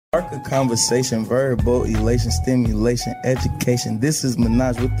Spark a conversation, verbal elation, stimulation, education. This is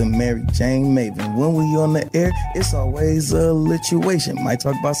Minaj with the Mary Jane Maven. When we on the air, it's always a lituation. Might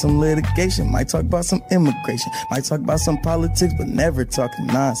talk about some litigation, might talk about some immigration, might talk about some politics, but never talking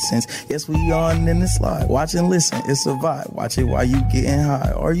nonsense. Yes, we on in the slide. Watch and listen, it's a vibe. Watch it while you getting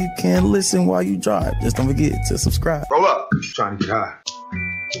high, or you can listen while you drive. Just don't forget to subscribe. Roll up. Trying to get high.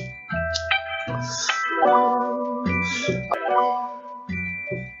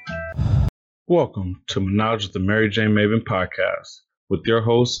 Welcome to Minaj with the Mary Jane Maven podcast with your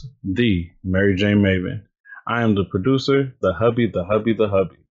host, the Mary Jane Maven. I am the producer, the hubby.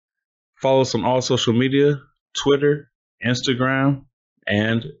 Follow us on all social media, Twitter, Instagram,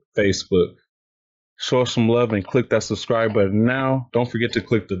 and Facebook. Show us some love and click that subscribe button now. Don't forget to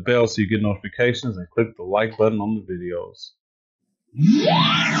click the bell so you get notifications and click the like button on the videos.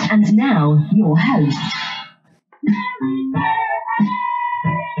 And now, your host.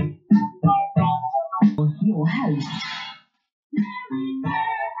 Your host.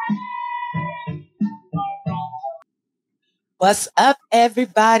 What's up,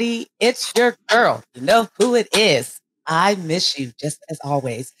 everybody? It's your girl. You know who it is. I miss you, just as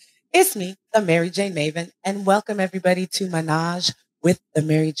always. It's me, the Mary Jane Maven, and welcome everybody to Minaj with the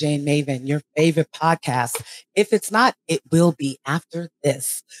Mary Jane Maven, your favorite podcast. If it's not, it will be after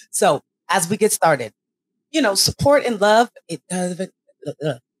this. So as we get started, support and love, it doesn't,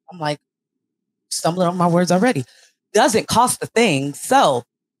 I'm like stumbling on my words already, doesn't cost a thing. So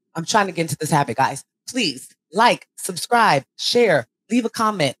I'm trying to get into this habit, guys. Please like, subscribe, share, leave a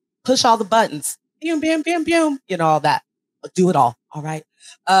comment, push all the buttons, all that. Do it all right?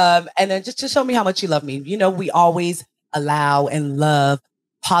 And then just to show me how much you love me. We always allow and love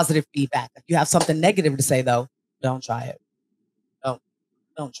positive feedback. If you have something negative to say, though, don't try it.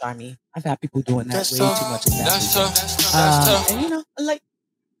 Don't try me. I've had people doing that way too much. And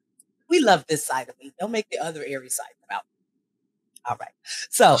we love this side of me. Don't make the other airy side come out. All right.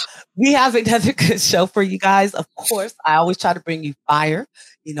 So we have another good show for you guys. Of course, I always try to bring you fire.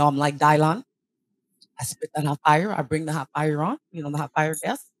 I'm like Dylon. I spit that hot fire. I bring the hot fire on. The hot fire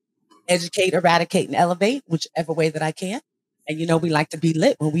guest. Educate, eradicate, and elevate, whichever way that I can. And we like to be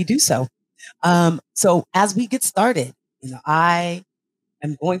lit when we do so. So as we get started, I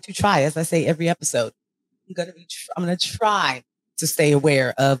am going to try, as I say every episode, I'm going to try to stay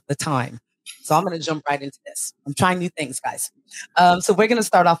aware of the time. So I'm going to jump right into this. I'm trying new things, guys. So we're going to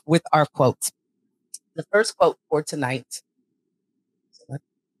start off with our quotes. The first quote for tonight.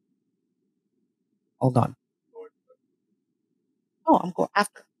 Hold on. Oh, I'm going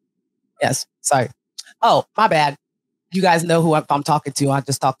after. Yes, sorry. Oh, my bad. You guys know who I'm talking to. I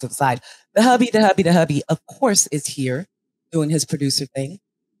just talked to the side. The hubby, of course, is here doing his producer thing.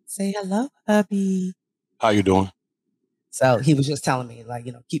 Say hello, hubby. How you doing? So he was just telling me,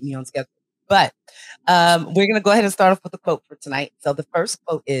 keep me on schedule. But we're going to go ahead and start off with the quote for tonight. So the first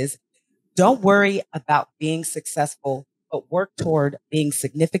quote is, don't worry about being successful, but work toward being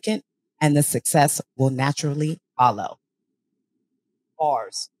significant, and the success will naturally follow.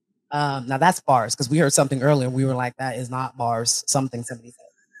 Bars. Now that's bars, because we heard something earlier. We were like, that is not bars. Somebody said.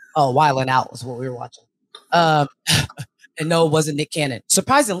 Oh, Wild 'N Out was what we were watching. And no, it wasn't Nick Cannon.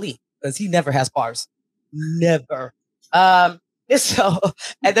 Surprisingly, because he never has bars. Never. So,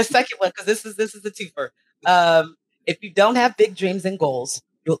 and the second one, because this is a twofer. If you don't have big dreams and goals,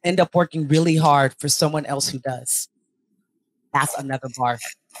 you'll end up working really hard for someone else who does. That's another bar.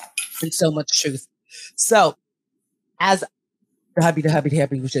 And so much truth. So, as the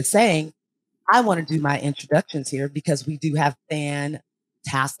hubby was just saying, I want to do my introductions here because we do have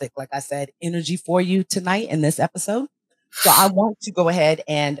fantastic, like I said, energy for you tonight in this episode. So I want to go ahead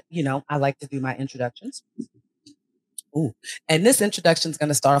and, I like to do my introductions. Ooh. And this introduction is going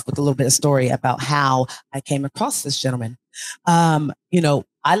to start off with a little bit of story about how I came across this gentleman. I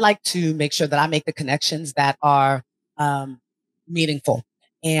like to make sure that I make the connections that are meaningful.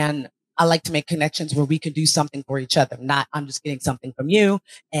 And I like to make connections where we can do something for each other. Not I'm just getting something from you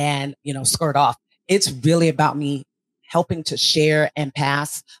and, skirt off. It's really about me helping to share and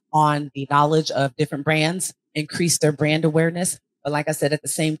pass on the knowledge of different brands, increase their brand awareness. But like I said, at the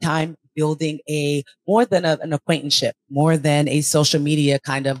same time, building more than an acquaintanceship, more than a social media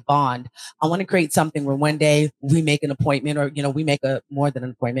kind of bond. I want to create something where one day we make an appointment or, we make more than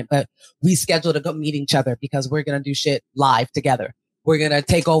an appointment, but we schedule to go meet each other because we're going to do shit live together. We're going to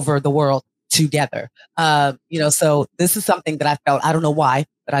take over the world together. So this is something that I felt, I don't know why,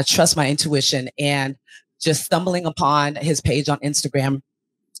 but I trust my intuition, and just stumbling upon his page on Instagram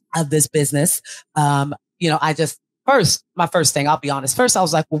of this business. My first thing, I'll be honest. First, I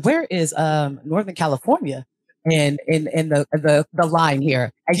was like, well, where is Northern California? in the line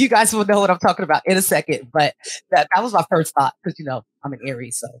here. And you guys will know what I'm talking about in a second. But that was my first thought because, I'm an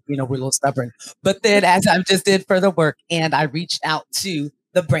Aries. So, we're a little stubborn. But then as I just did further work and I reached out to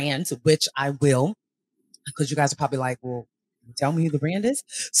the brand, which I will, because you guys are probably like, well, tell me who the brand is.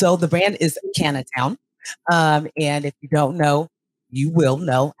 So the brand is Canatown. And if you don't know, you will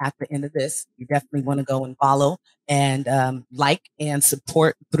know at the end of this. You definitely want to go and follow and like and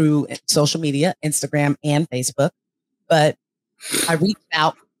support through social media, Instagram and Facebook. But I reached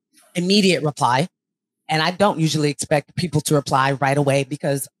out, immediate reply. And I don't usually expect people to reply right away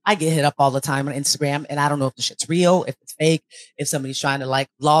because I get hit up all the time on Instagram and I don't know if the shit's real, if it's fake, if somebody's trying to like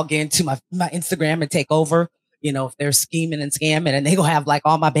log into my Instagram and take over, if they're scheming and scamming and they gonna have like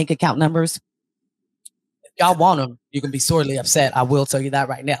all my bank account numbers. If y'all want them, you can be sorely upset. I will tell you that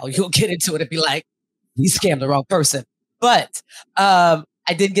right now. You'll get into it and be like, you scammed the wrong person. But I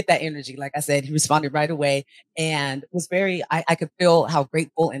did get that energy. Like I said, he responded right away and was I could feel how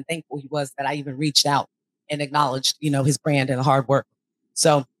grateful and thankful he was that I even reached out and acknowledged, his brand and the hard work.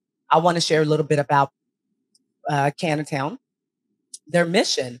 So I want to share a little bit about Canatown, their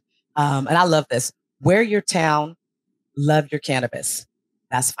mission. And I love this. Wear your town, love your cannabis.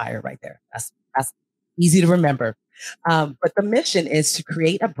 That's fire right there. That's easy to remember. But the mission is to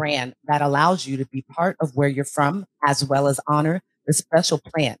create a brand that allows you to be part of where you're from, as well as honor the special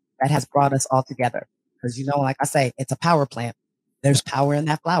plant that has brought us all together. Because, like I say, it's a power plant. There's power in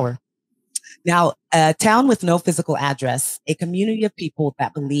that flower. Now, a town with no physical address, a community of people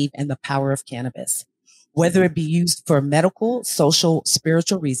that believe in the power of cannabis. Whether it be used for medical, social,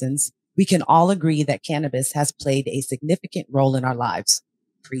 spiritual reasons, we can all agree that cannabis has played a significant role in our lives.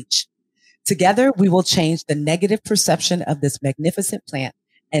 Preach. Together, we will change the negative perception of this magnificent plant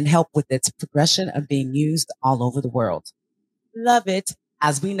and help with its progression of being used all over the world. Love it.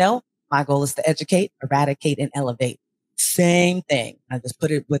 As we know, my goal is to educate, eradicate, and elevate. Same thing. I just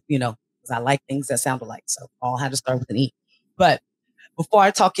put it with, because I like things that sound alike. So all had to start with an E. But before I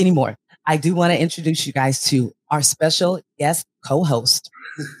talk anymore, I do want to introduce you guys to our special guest co-host,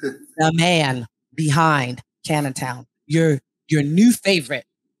 the man behind Canatown, your new favorite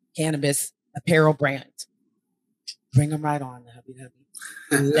cannabis apparel brand. Bring them right on, hubby.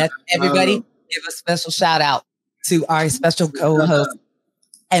 Let everybody give a special shout out to our special co-host.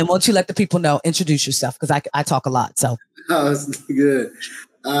 And won't you let the people know, introduce yourself, because I talk a lot. So. Oh, it's good.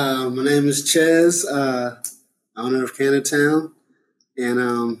 My name is Ches, owner of Canatown.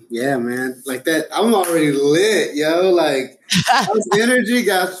 And yeah, man, like that, I'm already lit, yo. Like, those energy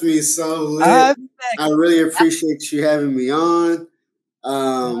got me so lit. I really appreciate you having me on.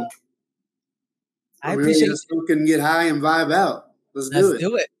 I appreciate it. We can get high and vibe out. Let's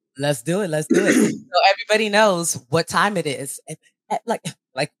do it. Let's do it. So everybody knows what time it is.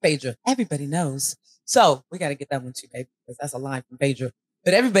 Like Phaedra, everybody knows. So we got to get that one too, baby, because that's a line from Phaedra.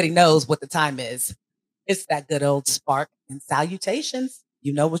 But everybody knows what the time is. It's that good old spark and salutations.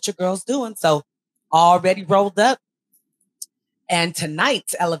 You know what your girl's doing. So already rolled up. And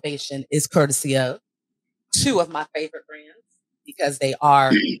tonight's elevation is courtesy of two of my favorite brands because they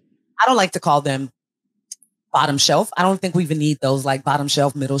are, I don't like to call them bottom shelf. I don't think we even need those like bottom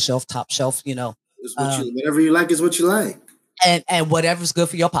shelf, middle shelf, top shelf, It's whatever you like is what you like. And whatever's good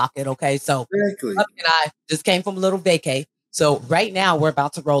for your pocket. Okay. So exactly. And I just came from a little vacay. So right now we're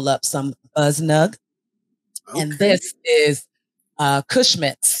about to roll up some Buzz Nug. Okay. And this is Kush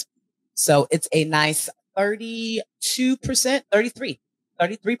Mints. So it's a nice 32%,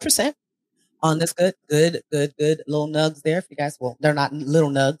 33% on this good little nugs there. If you guys, well, they're not little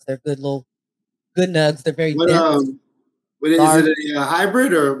nugs. They're good nugs. They're very dense. Is it a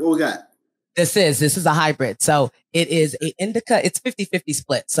hybrid or what we got? This is a hybrid. So it is a indica. It's 50-50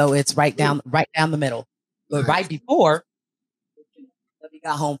 split. So it's right down the middle. But right before he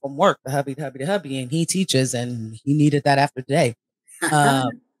got home from work, the hubby, and he teaches, and he needed that after today. I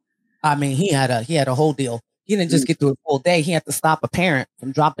mean, he had a whole deal. He didn't just get through a full day. He had to stop a parent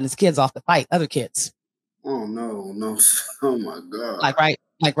from dropping his kids off to fight other kids. Oh no. Oh my God. Like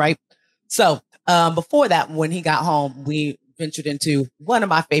right. So before that, when he got home, we ventured into one of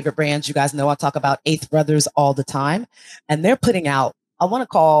my favorite brands. You guys know I talk about Eighth Brothers all the time, and they're putting out, I want to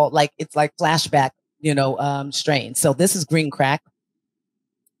call it's like flashback, strains. So this is Green Crack.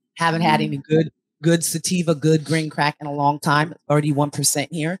 Haven't had any good sativa, good green crack in a long time. 31%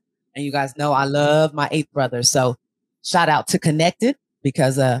 here. And you guys know I love my Eighth Brothers. So shout out to Connected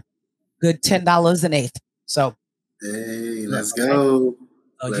because good $10 an eighth. So hey, let's go.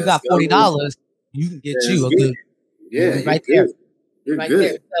 So you got $40, you can get you a good right there. You're right good.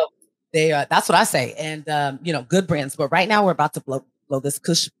 There. So they that's what I say. And good brands. But right now we're about to blow this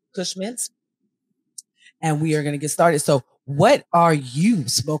Kush Mints. and we are going to get started. So what are you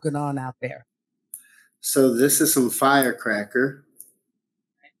smoking on out there? So this is some firecracker.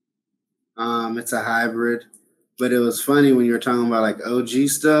 It's a hybrid, but it was funny when you were talking about like OG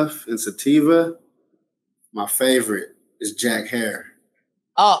stuff and sativa. My favorite is Jack Hare.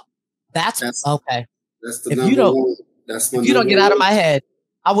 Oh, that's okay. That's the number one. That's if you don't get out of my head,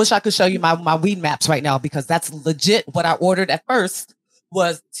 I wish I could show you my weed maps right now, because that's legit. What I ordered at first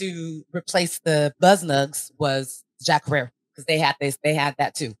was to replace the Buzz Nugs was Jack Hare, because they had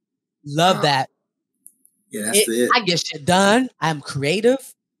that too. Love that. Yeah, that's it. I get shit done. I'm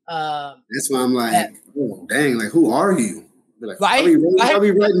creative. That's why I'm like, oh dang, like who are you? Like, right? I'll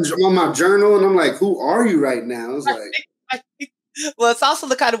be writing on my journal, and I'm like, who are you right now? It's like, well, it's also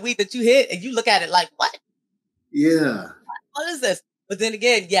the kind of weed that you hit, and you look at it like, what? Yeah. What is this? But then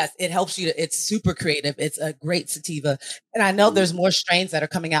again, yes, it helps you. It's super creative. It's a great sativa. And I know there's more strains that are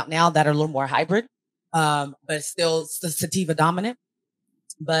coming out now that are a little more hybrid, but it's still sativa dominant.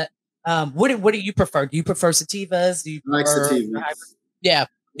 But what do you prefer? Do you prefer sativas? Do you prefer sativas? Yeah.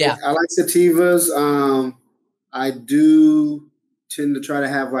 I like sativas. I do tend to try to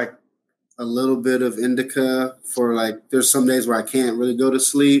have like a little bit of indica for like, there's some days where I can't really go to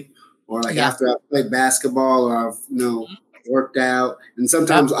sleep, or like after I play basketball, or I've, worked out. And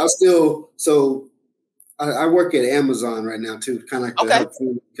sometimes I work at Amazon right now too, kind of like to help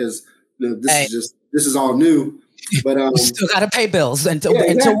food, because this is all new. But we still gotta pay bills until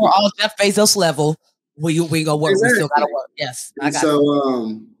we're all Jeff Bezos level. We go work. Exactly. We still gotta work. Yes.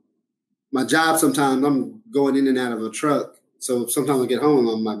 My job, sometimes I'm going in and out of a truck. So sometimes I get home,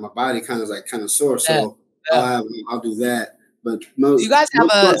 I'm like, my body kind of sore. So I'll do that. But do you guys have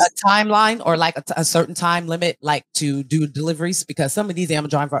a timeline, or like a certain time limit, like to do deliveries? Because some of these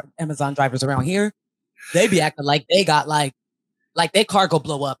Amazon drivers around here, they be acting like they got like their car go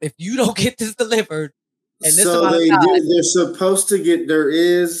blow up if you don't get this delivered. And this they're supposed to get. They're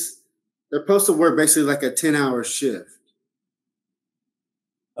supposed to work basically like a 10-hour shift.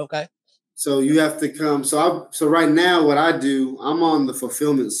 Okay. So you have to come. So right now, what I do, I'm on the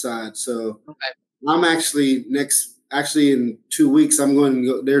fulfillment side. So I'm actually in 2 weeks, I'm going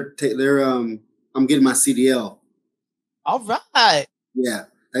to go. I'm getting my CDL. All right. Yeah,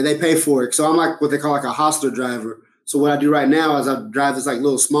 they pay for it. So I'm like what they call like a hostler driver. So what I do right now is I drive this like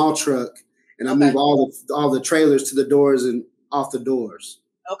little small truck, and I move all the trailers to the doors and off the doors.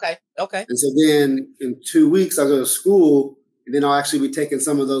 Okay. And so then in 2 weeks, I'll go to school, and then I'll actually be taking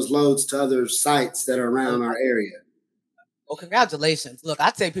some of those loads to other sites that are around our area. Well, congratulations. Look, I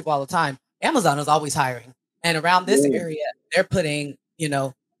tell people all the time, Amazon is always hiring. And around this area, they're putting,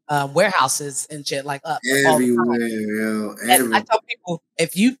 warehouses and shit like up everywhere. And I tell people,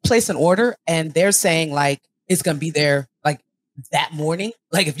 if you place an order and they're saying like it's gonna be there like that morning,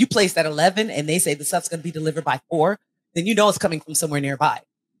 like if you place at 11 and they say the stuff's gonna be delivered by 4, then it's coming from somewhere nearby.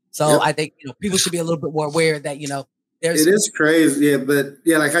 So I think people should be a little bit more aware that there's. It is crazy, but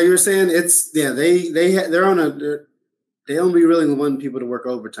like how you were saying, it's they don't be really wanting people to work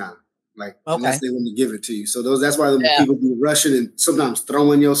overtime. Like unless they want to give it to you, so that's why the people be rushing and sometimes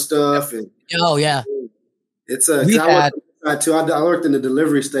throwing your stuff. And it's I worked in the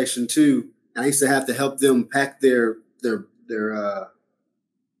delivery station too, and I used to have to help them pack their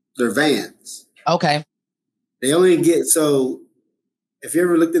vans. Okay, they only get if you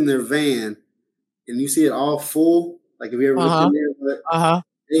ever looked in their van and you see it all full, like if you ever looked in there,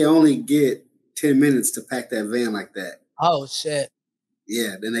 they only get 10 minutes to pack that van like that. Oh shit.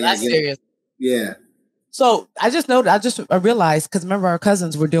 Yeah, then that's serious. Yeah. So I realized, because remember our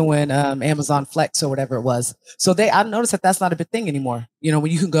cousins were doing Amazon Flex or whatever it was. So I noticed that's not a big thing anymore. When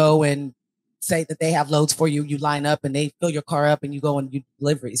you can go and say that they have loads for you, you line up and they fill your car up and you go and do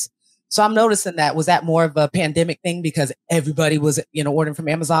deliveries. So I'm noticing that. Was that more of a pandemic thing because everybody was ordering from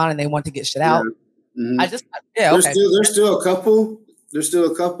Amazon and they want to get shit out? Mm-hmm. There's still a couple.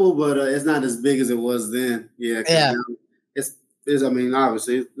 But it's not as big as it was then. Yeah.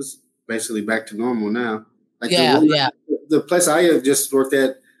 Obviously, it's basically back to normal now. Like the place I have just worked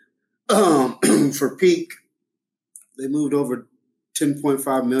at for peak, they moved over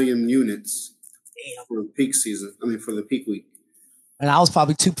 10.5 million units for peak season. For the peak week. And I was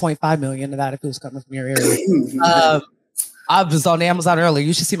probably 2.5 million of that if it was coming from your area. I was on Amazon earlier.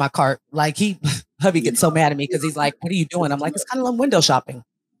 You should see my cart. Like hubby gets so mad at me because he's like, "What are you doing?" I'm like, "It's kind of like window shopping.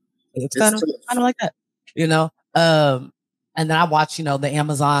 It's kind of like that, And then I watch, the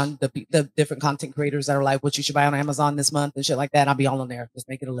Amazon, the different content creators that are like, what you should buy on Amazon this month and shit like that. I'll be all on there, just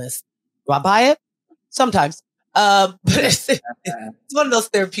making a list. Do I buy it? Sometimes. But it's one of those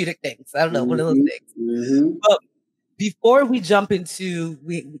therapeutic things. I don't know, one of those things. Mm-hmm. But before we jump into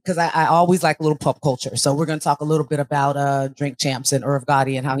because I always like a little pop culture, so we're going to talk a little bit about Drink Champs and Irv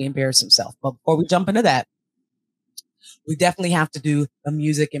Gotti and how he embarrassed himself. But before we jump into that, we definitely have to do the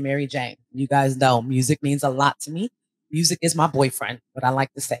music and Mary Jane. You guys know music means a lot to me. Music is my boyfriend, what I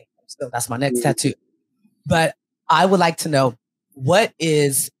like to say. So that's my next tattoo. But I would like to know, what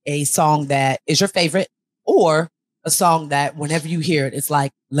is a song that is your favorite, or a song that whenever you hear it, it's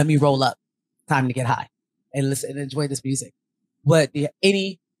like, let me roll up, time to get high and listen and enjoy this music. What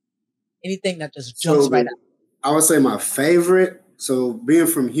anything that just jumps right out? I would say my favorite. So being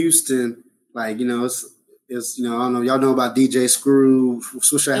from Houston, like, you know, it's you know, I don't know, y'all know about DJ Screw,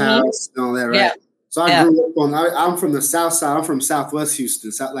 Swisher House, and all that, right? Yeah. So I grew up on. I'm from the South Side. I'm from Southwest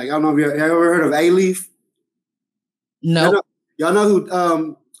Houston. So, like, I don't know if you ever heard of A-Leaf. No. Y'all know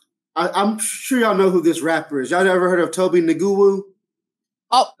who? I'm sure y'all know who this rapper is. Y'all ever heard of Toby Niguwu?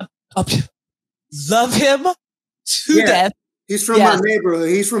 Oh, love him to death. He's from my neighborhood.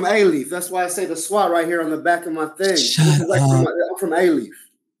 He's from A-Leaf. That's why I say the SWAT right here on the back of my thing. I'm from A-Leaf.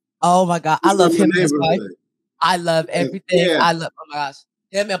 Oh my God, I love him and his wife. I love everything. Yeah. I love. Oh my gosh,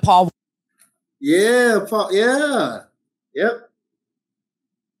 him and Paul. Yeah, Paul. Yeah. Yep.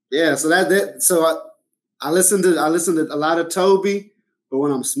 Yeah. So so I listen to a lot of Toby, but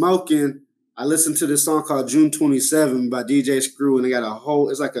when I'm smoking, I listen to this song called June 27 by DJ Screw, and they got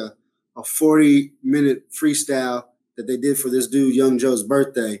it's like a 40-minute freestyle that they did for this dude, Young Joe's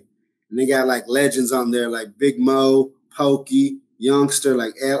birthday. And they got like legends on there like Big Mo, Pokey, Youngster,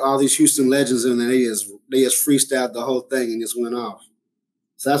 like all these Houston legends in there. They just freestyled the whole thing and just went off.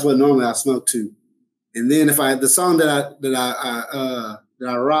 So that's what normally I smoke to. And then the song that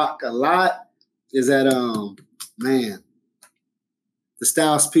I rock a lot is that the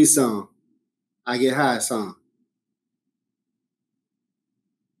Styles P song, I Get High song.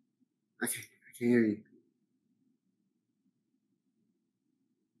 I can't hear you.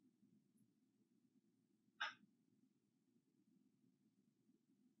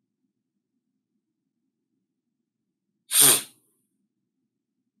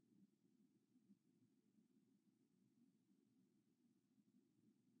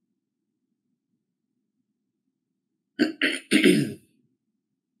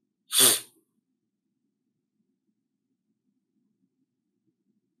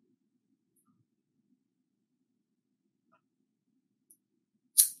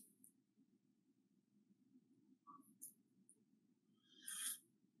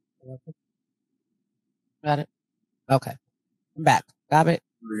 Got it. Okay, I'm back. Got it.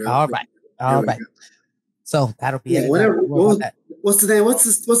 All right. So that'll be it. What's the name? What's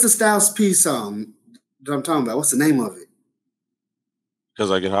the Styles P song that I'm talking about? What's the name of it?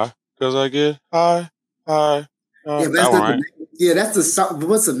 Because I get high. Because I get high. Yeah, that's that one, right? That's the song. But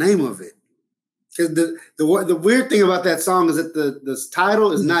what's the name of it? Because the weird thing about that song is that the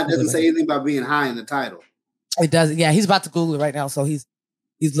title doesn't say anything about being high in the title. It doesn't. Yeah, he's about to Google it right now, so he's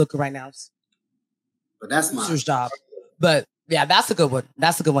looking right now. But that's my job. But yeah, that's a good one.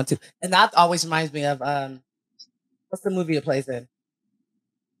 That's a good one too. And that always reminds me of what's the movie it plays in?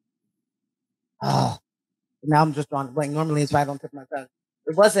 Oh, now I'm just drawing a blank. Normally it's right on the tip of my tongue.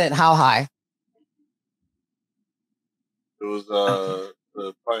 It wasn't How High. It was the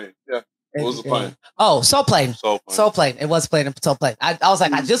plane. Yeah. What was the plane? Oh, Soul Plane. Soul Plane. It was playing in Soul Plane. I was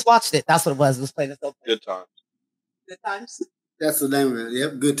like, I just watched it. That's what it was. It was playing in Soul Plane. Good Times. Good Times. That's the name of it.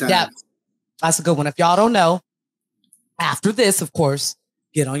 Yep, Good Times. Yeah, that's a good one. If y'all don't know, after this, of course,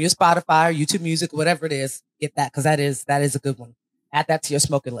 get on your Spotify or YouTube Music, whatever it is, get that, because that is a good one. Add that to your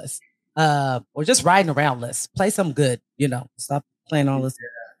smoking list. Or just riding around list. Play some good, Stop playing all this.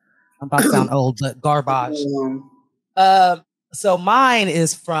 I'm about to sound old, but garbage. So mine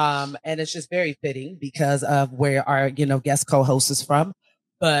is from, and it's just very fitting because of where our, guest co-host is from.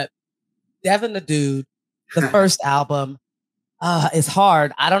 But Devin the Dude, the first album, is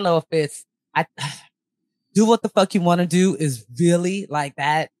hard. I don't know if it's, Do What the Fuck You Want to Do is really like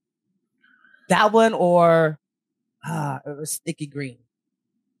that one, or Sticky Green.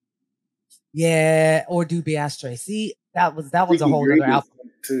 Yeah, or Doobie Ashtray. See, that was a whole other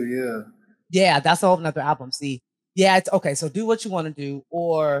album too. Yeah. Yeah, that's a whole other album. See, yeah, it's okay. So Do What You Want to Do,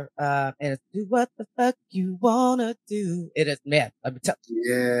 or and it's Do What the Fuck You Want to Do. It is, man. Let me tell you.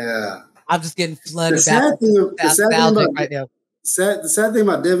 Yeah. I'm just getting flooded. The sad thing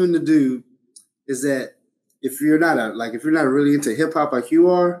about Devin the Dude is that if you're not really into hip hop like you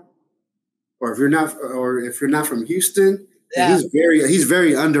are, or if you're not from Houston, he's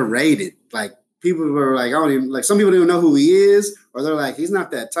very underrated. Like, people are like, some people don't even know who he is, or they're like, he's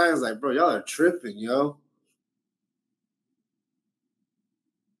not that tight. It's like, bro, y'all are tripping, yo.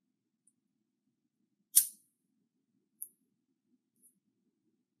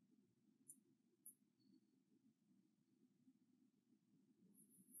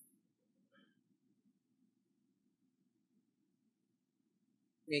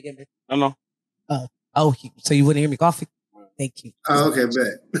 me again, babe. I know. So you wouldn't hear me coughing? Thank you. Oh, okay,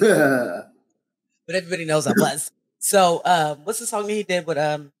 bet. But everybody knows I was. So, what's the song that he did with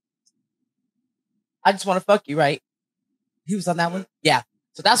I Just Want to Fuck You, right? He was on that one? Yeah.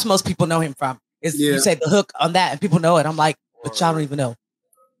 So that's what most people know him from. Is Yeah. you say the hook on that and people know it. I'm like, but y'all don't even know.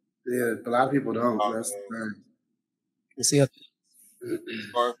 Yeah, a lot of people don't. That's the thing. You see it?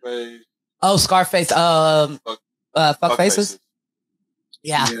 Scarface. Oh, Scarface. Fuck Faces.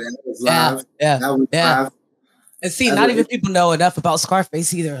 Yeah. That was Yeah. live. Yeah. That was Yeah. live. And see, I not know. even people know enough about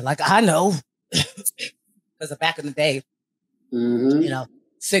Scarface either. Like I know, because back in the day, Mm-hmm. you know,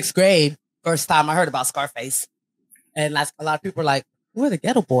 6th grade, first time I heard about Scarface, and like a lot of people are like, "Who are the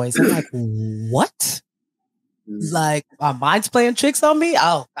Ghetto Boys?" I'm like, "What?" Like my mind's playing tricks on me.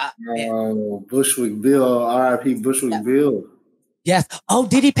 Oh, God, man. Oh, Bushwick Bill, R.I.P. Bushwick Yeah. Bill. Yes. Oh,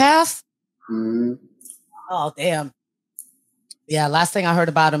 did he pass? Mm-hmm. Oh, damn. Yeah. Last thing I heard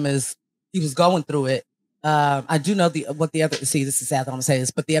about him is he was going through it. I do know what the other. See, this is sad that I'm gonna say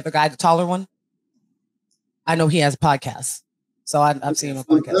this, but the other guy, the taller one, I know he has a podcast. So I've seen him on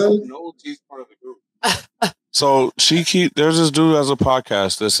a podcast. No, he's part of the group. So there's this dude who has a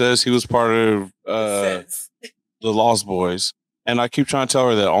podcast that says he was part of the Lost Boys, and I keep trying to tell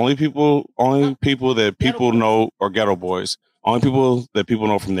her that only people that people know are Ghetto Boys. Only people that people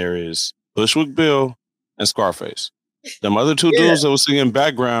know from there is Bushwick Bill and Scarface. Them other two dudes that was singing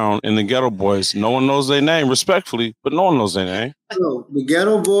background in the Ghetto Boys, no one knows their name, respectfully, but no one knows their name. So the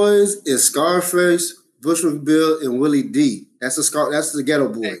Ghetto Boys is Scarface, Bushwick Bill, and Willie D. That's the Ghetto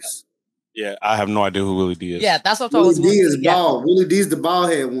Boys. Yeah, I have no idea who Willie D is. Yeah, that's what I Willie told D is bald. Willie D's the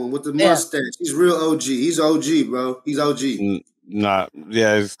bald head one with the mustache. He's real OG. He's OG, bro. He's OG.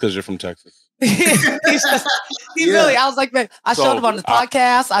 It's because you're from Texas. Really, I was like, babe, I showed him on the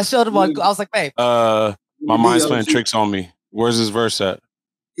podcast. I showed him on, I was like, babe. My mind's playing tricks on me. Where's his verse at?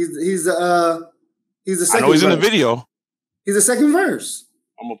 He's the second I know he's in the verse. video. He's the second verse.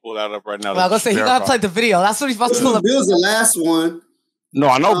 I'm gonna pull that up right now. Well, I'm gonna say he gotta play the video. That's what he's about to pull up. Bill's the last one. No,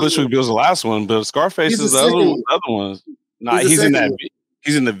 I know Bushwick Bill's the last one, but Scarface is the other ones. Nah, he's in that.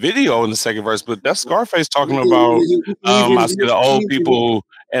 He's in the video in the second verse, but that's Scarface talking about. I see the old people,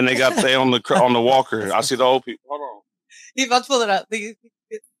 and they on the walker. I see the old people. Hold on. He's about to pull it up. You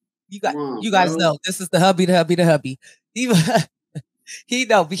guys know this is the hubby.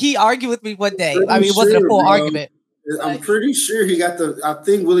 He argued with me one day. I mean, it wasn't a full argument. I'm pretty sure I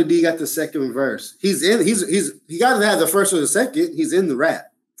think Willie D got the second verse. He got to have the first or the second. He's in the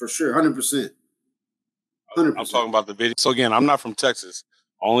rap for sure, 100%. 100%. I'm talking about the video. So again, I'm not from Texas.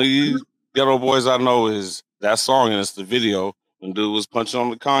 Only Ghetto Boys I know is that song, and it's the video when dude was punching on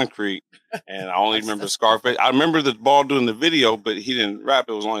the concrete. And I only remember Scarface. I remember the ball doing the video, but he didn't rap.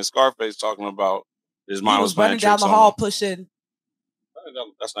 It was only Scarface talking about his mind was running down the hall pushing.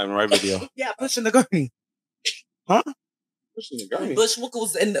 That's not even the right video. Yeah, pushing the gurney. Huh? Pushing the gurney. Bushwick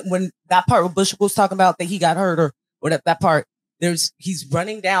was when that part where Bushwick was talking about that he got hurt or that part. He's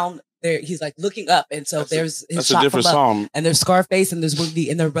running down there. He's like looking up, and so there's his shot a different from up, song. and there's Scarface and there's Woody,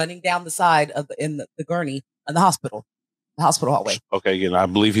 and they're running down the side of the gurney in the hospital hallway. Okay, again, I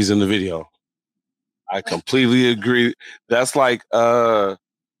believe he's in the video. I completely agree. That's like I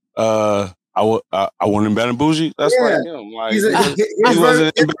want him bad and bougie. That's like him. Like he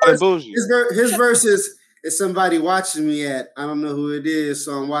wasn't bad and bougie. His verse is somebody watching me at. I don't know who it is,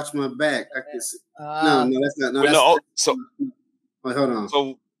 so I'm watching my back. I can see. No, that's not. No, wait, hold on.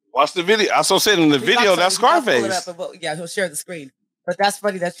 So watch the video. I said in the video that's Scarface. He'll share the screen. But that's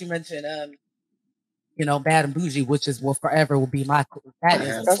funny that you mentioned, bad and bougie, which is forever will be my.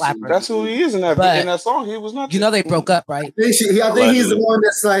 That's who he is in that song. He was not. They broke up, right? I think he's the one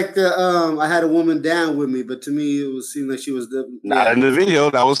that's like I had a woman down with me, but to me it seemed like she was not in the video.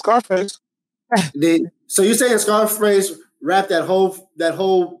 That was Scarface. So you're saying Scarface rapped that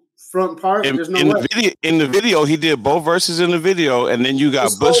whole front part? There's no way. In the video, he did both verses in the video, and then you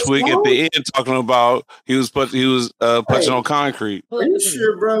got Bushwick at the end talking about he was punching on concrete. Are you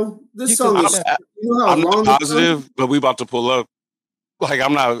sure, bro? This song is. I'm not positive, but we about to pull up. Like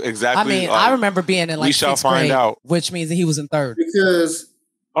I'm not exactly. I mean, I remember being in like we shall find grade, out, which means that he was in third. Because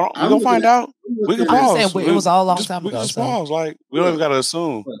we gonna find out. We can pause. It was all a long time ago. We can just pause. Like we don't even gotta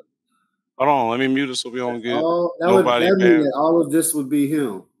assume. Hold on, let me mute it so we don't get nobody. That mean that all of this would be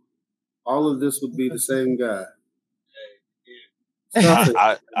him. All of this would be the same guy.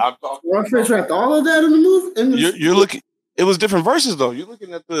 Scarface rapped all of that in the movie. You're looking. It was different verses though. You're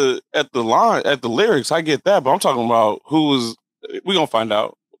looking at the line, at the lyrics. I get that, but I'm talking about who was. We gonna find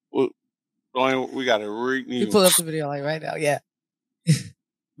out. We got to read. You pull up the video like right now, yeah.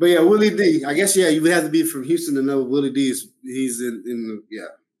 But yeah, Willie D. I guess you would have to be from Houston to know Willie D. He's in the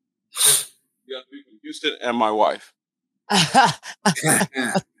You got to be from Houston and my wife.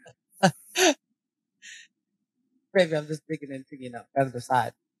 Maybe I'm just thinking and picking up on the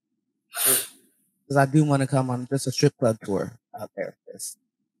side. Because I do want to come on just a strip club tour out there.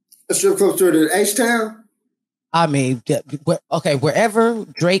 A strip club tour to H-Town? I mean, okay, wherever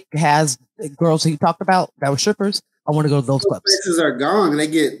Drake has girls he talked about that were strippers, I want to go to those clubs. Places are gone.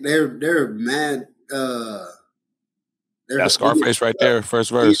 They're mad. That's Scarface right there,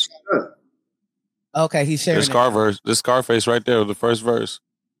 first verse. Okay, he's sharing This Scarface right there, the first verse.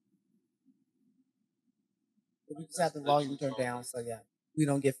 We just have the volume turned down, so yeah, we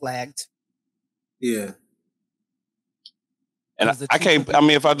don't get flagged. Yeah. And I can't. I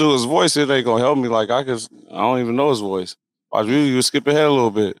mean, if I do his voice, it ain't gonna help me. Like I don't even know his voice. I really would skip ahead a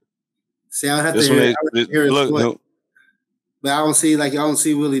little bit. See, I would have to hear his voice. But I don't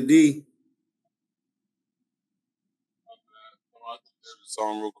see Willie D.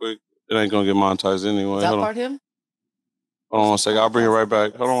 Song real quick. It ain't gonna get monetized anyway. Is that part him? Hold on 1 second. I'll bring it right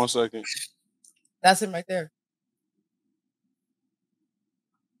back. Hold on 1 second. That's him right there.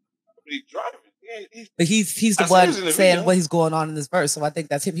 He's driving. But he's the one saying what he's going on in this verse. So I think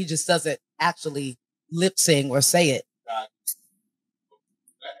that's him. He just doesn't actually lip sing or say it.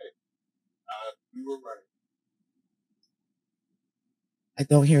 You were right. I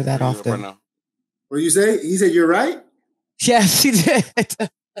don't hear that often. What do you say? He said you're right? Yes, he did.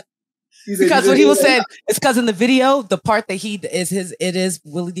 Because what he was saying, it's because in the video, the part that it is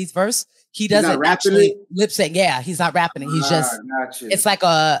Willie D's verse. He doesn't actually lip sync. Yeah, he's not rapping it. He's just. It's like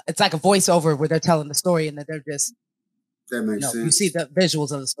a voiceover where they're telling the story and that they're just. That makes sense. You see the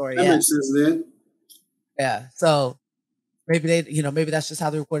visuals of the story. That makes sense then. Yeah, so maybe maybe that's just how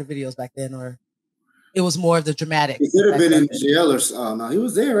they recorded videos back then, or it was more of the dramatic. He could have been in jail or something. No, he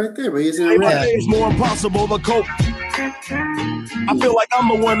was there right there, but he's in rap. It's more impossible to cope. I feel like I'm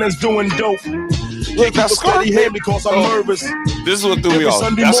the one that's doing dope. Look, that's Scarface because I'm nervous. This is what threw me off.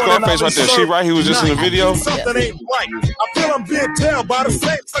 That's Scarface right there. She right? He was just in the video. Something ain't right. I feel I'm being tailed by the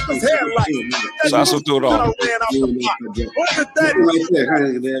same sucker's headlight. So that's what threw it off.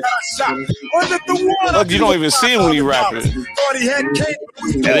 Look, you don't even see him when you rap it.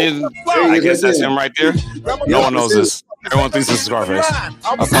 And then I guess that's him right there. No one knows this. Everyone thinks this is Scarface. I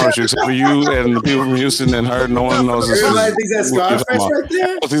promise you, except for you and the people from Houston and her, no one knows this. Everybody thinks that's Scarface right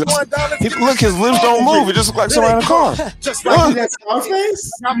there? Look, his lips don't move. It just looks like someone in a car. Just like that's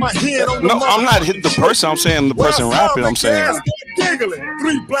Scarface? No, I'm not hitting the person. I'm saying the person rapping. I'm saying.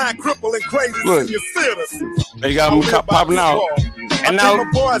 Look, they got him popping out. And now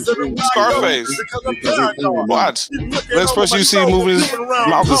Scarface. Watch. The next person you see moving his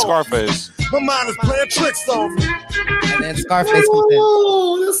mouth is Scarface. My mind is playing tricks on me. And then Scarface comes in.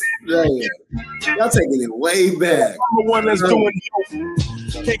 Y'all taking it way back. I'm the one that's doing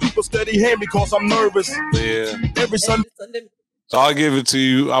dope. Can't keep a steady hand because I'm nervous. Yeah. Every Sunday. So I'll give it to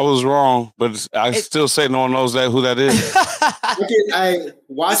you. I was wrong, but I still say no one knows who that is.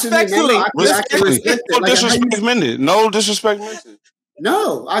 Watching it now, No disrespect minted. No disrespect minted.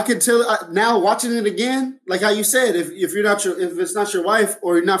 No, I can tell now watching it again, like how you said, if it's not your wife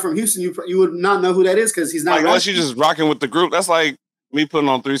or you're not from Houston, you would not know who that is because he's not. Like, unless you just rocking with the group, that's like me putting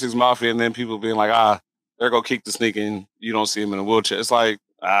on 3 6 Mafia and then people being like, there go Kick the Sneak and you don't see him in a wheelchair. It's like,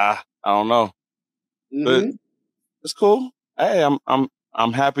 I don't know, but it's cool. Hey,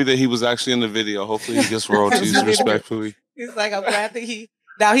 I'm happy that he was actually in the video. Hopefully, he gets royalties respectfully. He's like, I'm glad that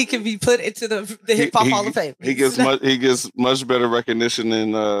now he can be put into the Hip Hop Hall of Fame. He gets much better recognition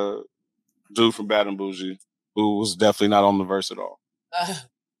than dude from Bad and Bougie, who was definitely not on the verse at all.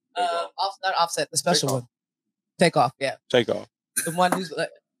 Not Offset, the special one. Takeoff, yeah. Takeoff. The one who's like,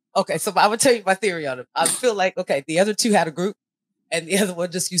 okay, so I would tell you my theory on it. I feel like, okay, the other two had a group, and the other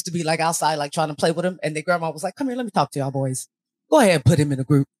one just used to be like outside, like trying to play with him, and their grandma was like, come here, let me talk to y'all boys. Go ahead and put him in a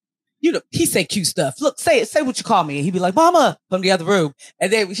group. He say cute stuff. Look, say what you call me. And he'd be like, Mama, from the other room.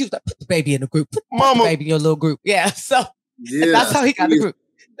 And then he was like, put the baby in the group. Put the baby in your little group. Yeah. So that's how he got the group.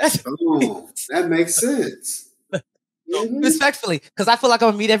 That makes sense. Respectfully, because I feel like I'm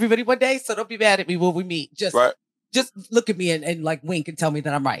going to meet everybody one day. So don't be mad at me when we meet. Just look at me and like wink and tell me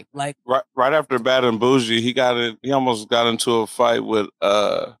that I'm right. Like right after Bad and Bougie, he almost got into a fight with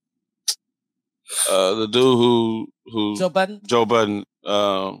the dude who Joe Budden.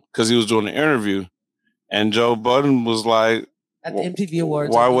 Because he was doing an interview, and Joe Budden was like, at the MTV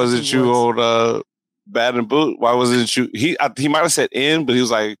Awards. Why wasn't you on Bad and Bougie? Why wasn't you? He might have said in, but he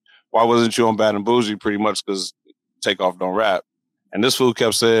was like, why wasn't you on Bad and Bougie? Pretty much because Takeoff don't rap. And this fool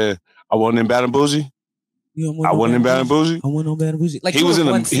kept saying, I wasn't in Bad and Bougie. I wasn't in Bad and Bougie. I wasn't on Bad and Bougie. Like he was in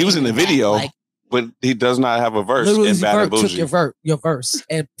the video. Like, but he does not have a verse Lil in Uzi Bad and Vert took Bougie. your verse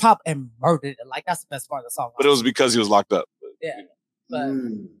and murdered it. Like that's the best part of the song. But it was because he was locked up. Yeah. But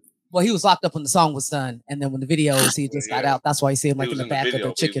well, he was locked up when the song was done, and then when the videos he just got out. That's why you see him like in the back of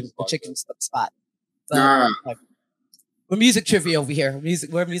the chicken spot. So, like, we're music trivia over here.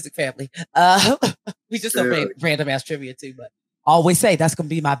 We're a music family. We just don't random ass trivia too, but I always say that's gonna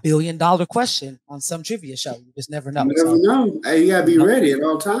be my $1 billion question on some trivia show. You just never know. You never know. Hey, you gotta be ready at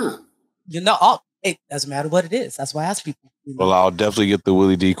all times. You know, it doesn't matter what it is. That's why I ask people. You know? Well, I'll definitely get the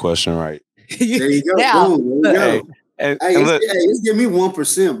Willie D question right. There you go. Now, Boom, there you go. And Hey, give me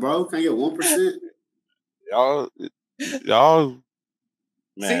 1%, bro. Can I get 1%? y'all,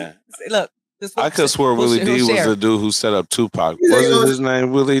 man. See, look. I could swear Willie D was the dude who set up Tupac. Wasn't his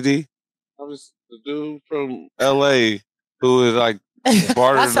name Willie D? I was the dude from L.A. who was like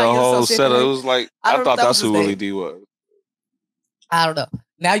bartered the whole setup. It was like I thought that's who Willie D was. I don't know.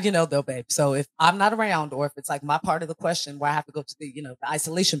 Now you know though, babe. So if I'm not around, or if it's like my part of the question where I have to go to the the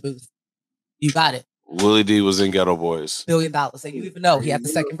isolation booth, you got it. Willie D was in Ghetto Boys. $1 billion. And you even know he had the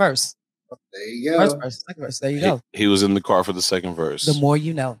second verse. There you go. First verse, second verse. There you go. He was in the car for the second verse. The more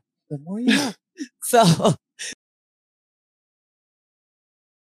you know. The more you know. So